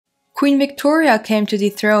Queen Victoria came to the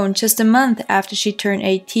throne just a month after she turned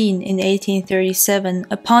 18 in 1837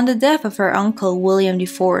 upon the death of her uncle William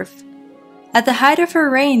IV. At the height of her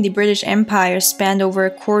reign, the British Empire spanned over a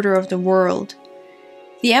quarter of the world.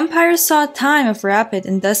 The empire saw a time of rapid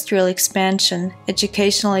industrial expansion,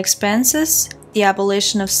 educational expenses, the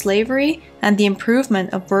abolition of slavery, and the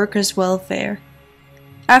improvement of workers' welfare.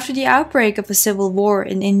 After the outbreak of a civil war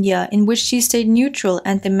in India, in which she stayed neutral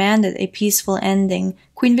and demanded a peaceful ending,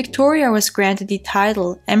 Queen Victoria was granted the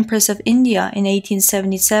title Empress of India in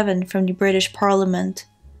 1877 from the British Parliament.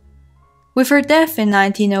 With her death in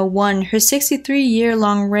 1901, her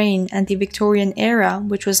 63-year-long reign and the Victorian Era,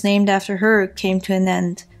 which was named after her, came to an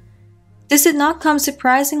end. This did not come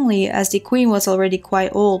surprisingly, as the Queen was already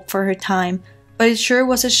quite old for her time, but it sure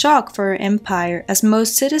was a shock for her empire, as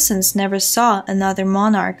most citizens never saw another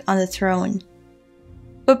monarch on the throne.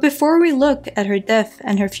 But before we look at her death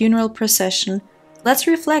and her funeral procession, let's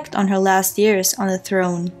reflect on her last years on the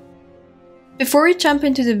throne. Before we jump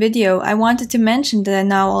into the video, I wanted to mention that I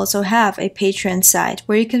now also have a Patreon site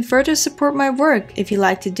where you can further support my work if you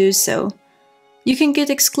like to do so. You can get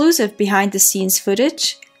exclusive behind-the-scenes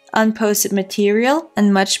footage, unposted material,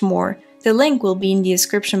 and much more. The link will be in the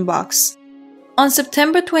description box. On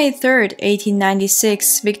September 23,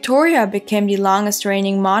 1896, Victoria became the longest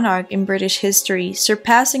reigning monarch in British history,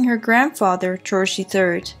 surpassing her grandfather, George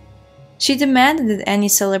III. She demanded that any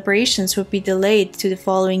celebrations would be delayed to the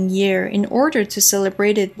following year in order to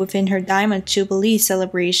celebrate it within her Diamond Jubilee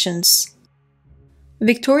celebrations.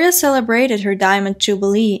 Victoria celebrated her Diamond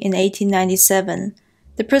Jubilee in 1897.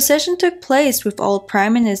 The procession took place with all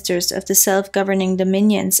prime ministers of the self-governing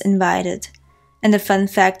dominions invited. And a fun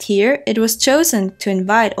fact here, it was chosen to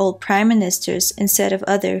invite all prime ministers instead of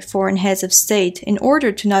other foreign heads of state in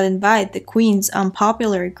order to not invite the Queen's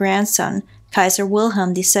unpopular grandson, Kaiser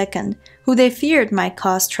Wilhelm II, who they feared might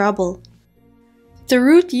cause trouble. The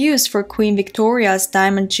route used for Queen Victoria's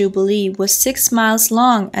Diamond Jubilee was 6 miles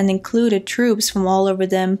long and included troops from all over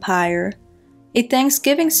the empire. A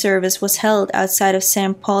Thanksgiving service was held outside of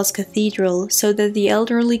St. Paul's Cathedral so that the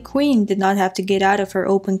elderly Queen did not have to get out of her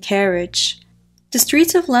open carriage. The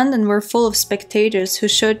streets of London were full of spectators who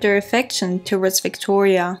showed their affection towards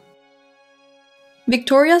Victoria.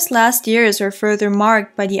 Victoria's last years were further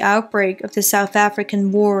marked by the outbreak of the South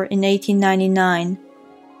African War in 1899.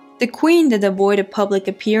 The Queen that avoided public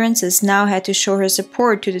appearances now had to show her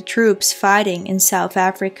support to the troops fighting in South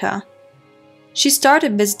Africa. She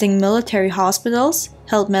started visiting military hospitals,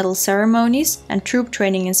 held medal ceremonies, and troop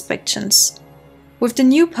training inspections. With the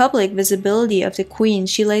new public visibility of the Queen,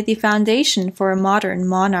 she laid the foundation for a modern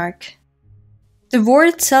monarch. The war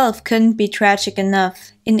itself couldn't be tragic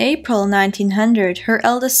enough. In April 1900, her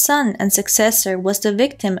eldest son and successor was the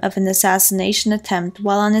victim of an assassination attempt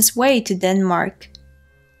while on his way to Denmark.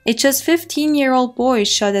 A just 15-year-old boy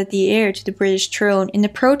shot at the heir to the British throne in a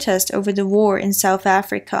protest over the war in South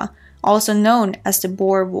Africa, also known as the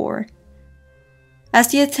Boer War. As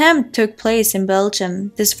the attempt took place in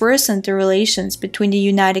Belgium, this worsened the relations between the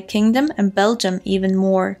United Kingdom and Belgium even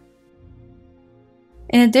more.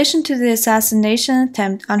 In addition to the assassination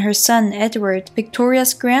attempt on her son Edward,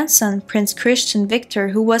 Victoria's grandson Prince Christian Victor,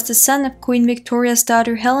 who was the son of Queen Victoria's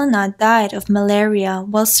daughter Helena, died of malaria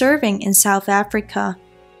while serving in South Africa.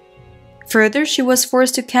 Further, she was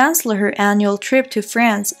forced to cancel her annual trip to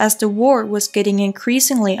France as the war was getting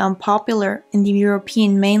increasingly unpopular in the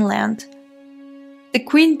European mainland. The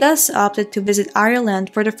Queen thus opted to visit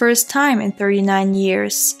Ireland for the first time in 39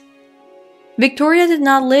 years. Victoria did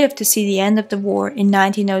not live to see the end of the war in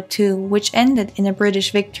 1902, which ended in a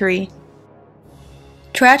British victory.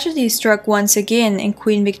 Tragedy struck once again in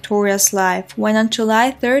Queen Victoria's life when on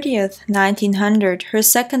July 30th, 1900, her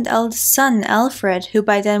second eldest son Alfred, who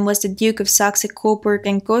by then was the Duke of Saxe-Coburg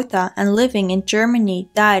and Gotha and living in Germany,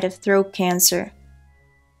 died of throat cancer.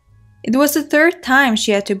 It was the third time she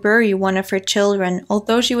had to bury one of her children,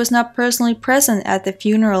 although she was not personally present at the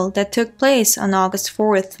funeral that took place on August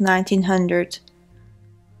 4th, 1900.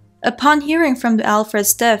 Upon hearing from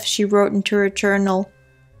Alfred's death, she wrote into her journal,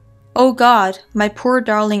 "Oh God, my poor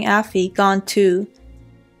darling Affie gone too.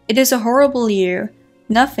 It is a horrible year,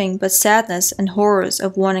 nothing but sadness and horrors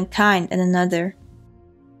of one kind and another."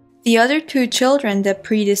 The other two children that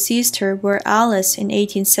predeceased her were Alice in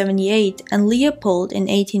 1878 and Leopold in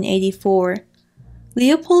 1884.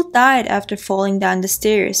 Leopold died after falling down the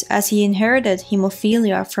stairs as he inherited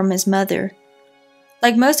hemophilia from his mother.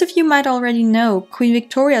 Like most of you might already know, Queen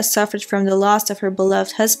Victoria suffered from the loss of her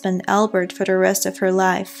beloved husband Albert for the rest of her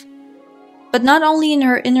life. But not only in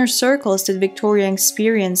her inner circles did Victoria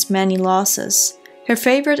experience many losses. Her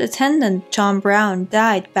favorite attendant, John Brown,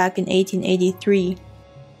 died back in 1883.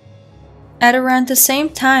 At around the same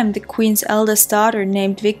time, the Queen's eldest daughter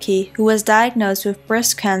named Vicky, who was diagnosed with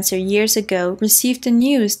breast cancer years ago, received the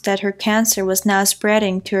news that her cancer was now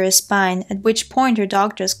spreading to her spine, at which point her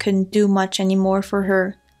doctors couldn't do much anymore for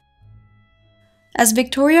her. As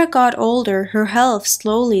Victoria got older, her health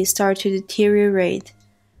slowly started to deteriorate.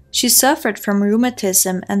 She suffered from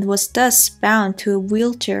rheumatism and was thus bound to a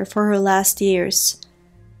wheelchair for her last years.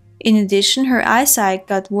 In addition, her eyesight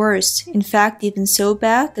got worse, in fact even so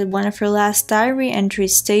bad that one of her last diary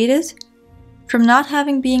entries stated, "From not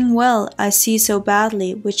having been well, I see so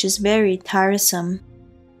badly, which is very tiresome."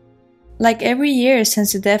 Like every year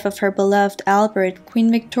since the death of her beloved Albert,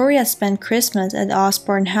 Queen Victoria spent Christmas at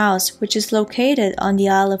Osborne House, which is located on the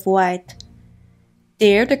Isle of Wight.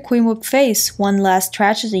 There, the Queen would face one last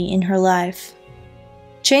tragedy in her life.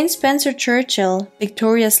 Jane Spencer Churchill,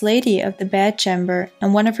 Victoria's Lady of the Bedchamber,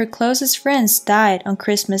 and one of her closest friends died on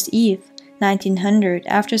Christmas Eve, 1900,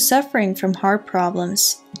 after suffering from heart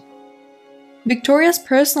problems. Victoria's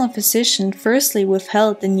personal physician firstly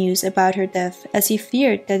withheld the news about her death as he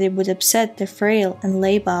feared that it would upset the frail and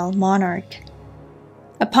labile monarch.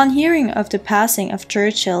 Upon hearing of the passing of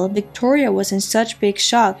Churchill, Victoria was in such big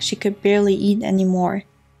shock she could barely eat anymore.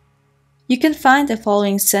 You can find the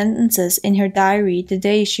following sentences in her diary the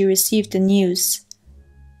day she received the news.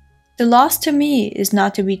 "The loss to me is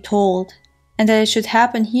not to be told, and that it should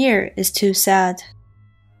happen here is too sad."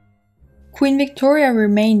 Queen Victoria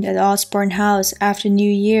remained at Osborne House after New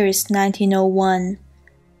Year's 1901.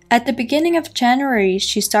 At the beginning of January,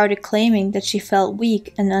 she started claiming that she felt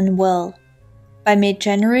weak and unwell. By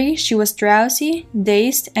mid-January, she was drowsy,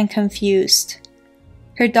 dazed, and confused.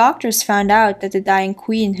 Her doctors found out that the dying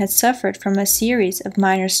queen had suffered from a series of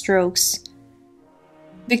minor strokes.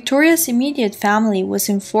 Victoria's immediate family was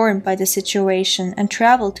informed by the situation and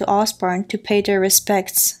traveled to Osborne to pay their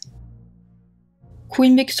respects.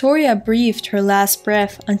 Queen Victoria breathed her last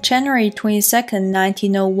breath on January 22,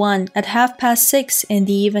 1901 at 6:30 in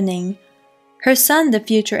the evening. Her son, the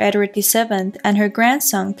future Edward VII, and her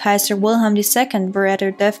grandson, Kaiser Wilhelm II, were at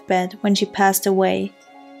her deathbed when she passed away.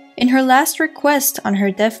 In her last request on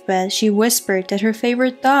her deathbed, she whispered that her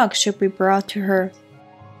favorite dog should be brought to her.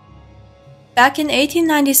 Back in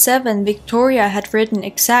 1897, Victoria had written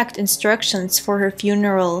exact instructions for her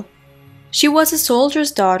funeral. She was a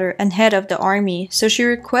soldier's daughter and head of the army, so she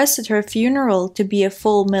requested her funeral to be a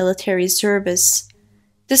full military service.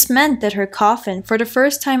 This meant that her coffin, for the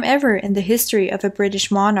first time ever in the history of a British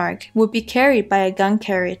monarch, would be carried by a gun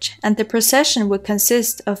carriage, and the procession would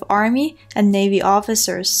consist of army and navy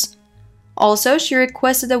officers. Also, she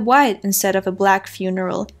requested a white instead of a black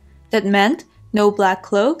funeral. That meant no black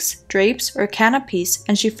cloaks, drapes, or canopies,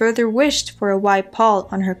 and she further wished for a white pall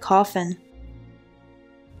on her coffin.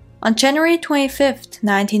 On January 25,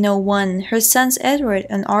 1901, her sons Edward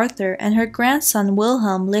and Arthur and her grandson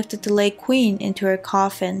Wilhelm lifted the late queen into her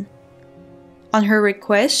coffin. On her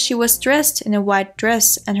request, she was dressed in a white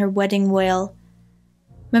dress and her wedding veil.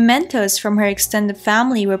 Mementos from her extended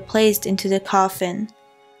family were placed into the coffin.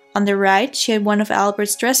 On the right, she had one of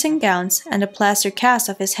Albert's dressing gowns and a plaster cast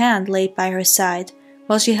of his hand laid by her side,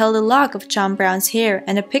 while she held a lock of John Brown's hair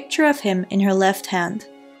and a picture of him in her left hand.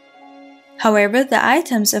 However, the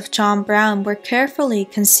items of John Brown were carefully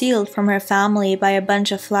concealed from her family by a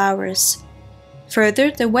bunch of flowers. Further,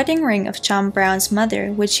 the wedding ring of John Brown's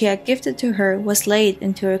mother, which she had gifted to her, was laid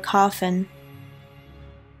into her coffin.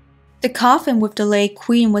 The coffin with the late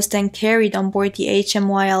queen was then carried on board the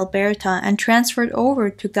HMY Alberta and transferred over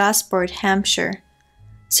to Gosport, Hampshire.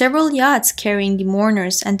 Several yachts carrying the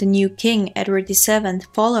mourners and the new king, Edward VII,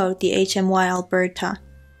 followed the HMY Alberta.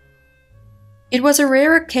 It was a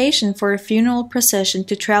rare occasion for a funeral procession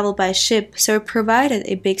to travel by ship, so it provided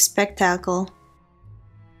a big spectacle.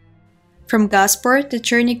 From Gosport, the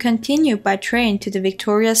journey continued by train to the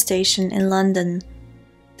Victoria Station in London.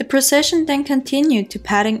 The procession then continued to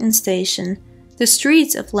Paddington Station. The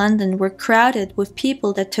streets of London were crowded with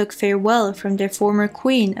people that took farewell from their former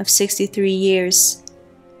queen of 63 years.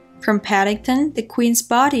 From Paddington, the Queen's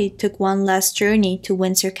body took one last journey to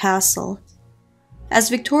Windsor Castle. As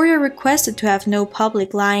Victoria requested to have no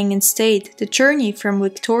public lying in state, the journey from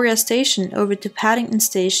Victoria Station over to Paddington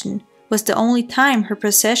Station was the only time her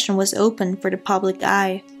procession was open for the public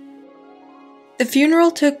eye. The funeral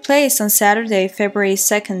took place on Saturday, February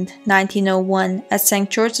 2, 1901, at St.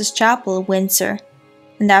 George's Chapel, Windsor,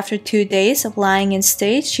 and after 2 days of lying in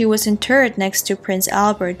state, she was interred next to Prince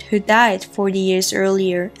Albert, who died 40 years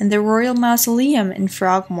earlier, in the Royal Mausoleum in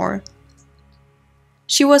Frogmore.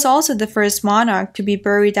 She was also the first monarch to be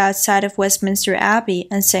buried outside of Westminster Abbey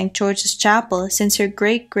and St. George's Chapel since her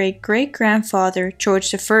great-great-great-grandfather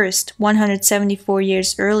George I, 174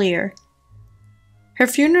 years earlier. Her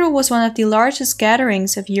funeral was one of the largest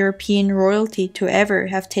gatherings of European royalty to ever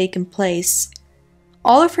have taken place.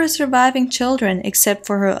 All of her surviving children, except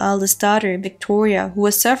for her eldest daughter, Victoria, who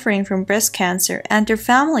was suffering from breast cancer, and their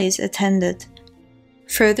families attended.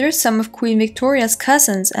 Further, some of Queen Victoria's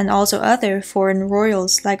cousins and also other foreign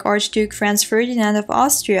royals, like Archduke Franz Ferdinand of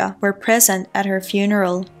Austria, were present at her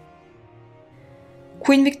funeral.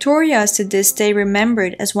 Queen Victoria is to this day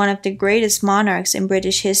remembered as one of the greatest monarchs in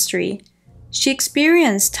British history. She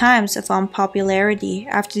experienced times of unpopularity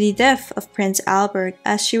after the death of Prince Albert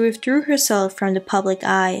as she withdrew herself from the public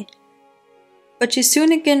eye. But she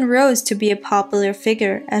soon again rose to be a popular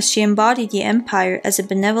figure as she embodied the empire as a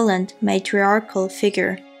benevolent, matriarchal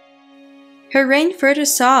figure. Her reign further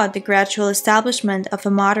saw the gradual establishment of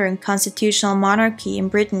a modern constitutional monarchy in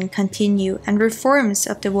Britain continue, and reforms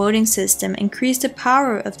of the voting system increased the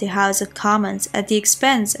power of the House of Commons at the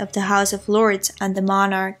expense of the House of Lords and the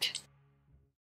monarch.